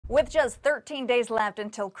With just 13 days left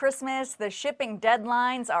until Christmas, the shipping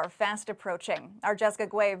deadlines are fast approaching. Our Jessica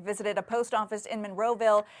Guay visited a post office in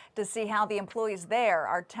Monroeville to see how the employees there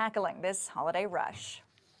are tackling this holiday rush.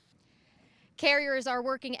 Carriers are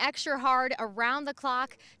working extra hard around the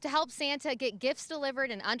clock to help Santa get gifts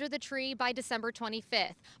delivered and under the tree by December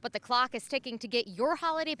 25th. But the clock is ticking to get your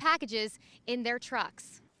holiday packages in their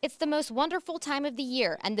trucks. It's the most wonderful time of the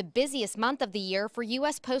year and the busiest month of the year for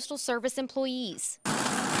U.S. Postal Service employees.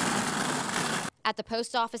 At the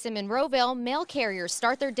post office in Monroeville, mail carriers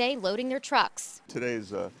start their day loading their trucks.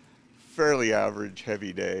 Today's a fairly average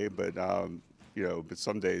heavy day, but but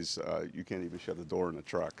some days you can't even shut the door in a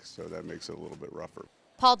truck, so that makes it a little bit rougher.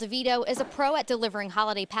 Paul DeVito is a pro at delivering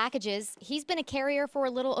holiday packages. He's been a carrier for a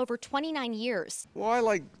little over 29 years. Well, I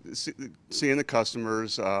like seeing the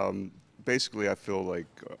customers. Basically, I feel like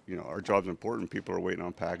our job's important. People are waiting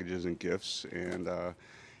on packages and gifts, and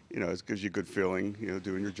it gives you a good feeling,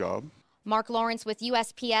 doing your job. Mark Lawrence with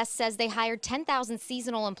USPS says they hired 10,000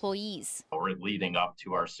 seasonal employees. We're leading up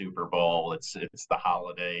to our Super Bowl. It's the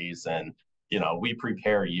holidays, and we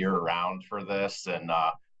prepare year-round for this, and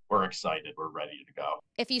we're excited. We're ready to go.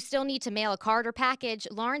 If you still need to mail a card or package,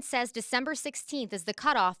 Lawrence says December 16th is the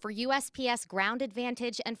cutoff for USPS Ground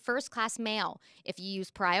Advantage and First Class Mail. If you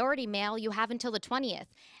use Priority Mail, you have until the 20th.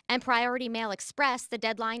 And Priority Mail Express, the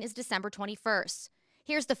deadline is December 21st.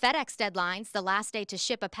 Here's the FedEx deadlines. The last day to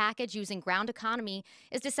ship a package using Ground Economy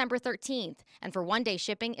is December 13th, and for one-day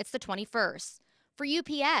shipping, it's the 21st. For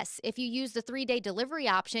UPS, if you use the 3-day delivery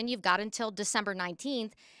option, you've got until December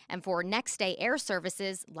 19th, and for next-day air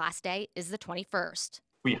services, last day is the 21st.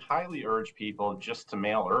 We highly urge people just to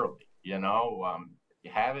mail early. You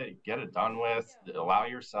have it, get it done with, allow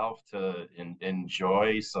yourself to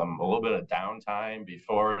enjoy a little bit of downtime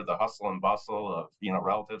before the hustle and bustle of,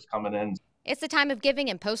 relatives coming in. It's the time of giving,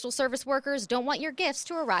 and Postal Service workers don't want your gifts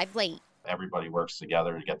to arrive late. Everybody works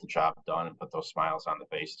together to get the job done and put those smiles on the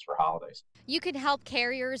faces for holidays. You can help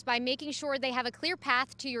carriers by making sure they have a clear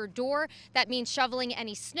path to your door. That means shoveling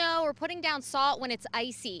any snow or putting down salt when it's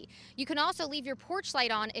icy. You can also leave your porch light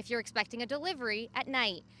on if you're expecting a delivery at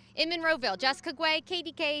night. In Monroeville, Jessica Guay,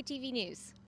 KDKA-TV News.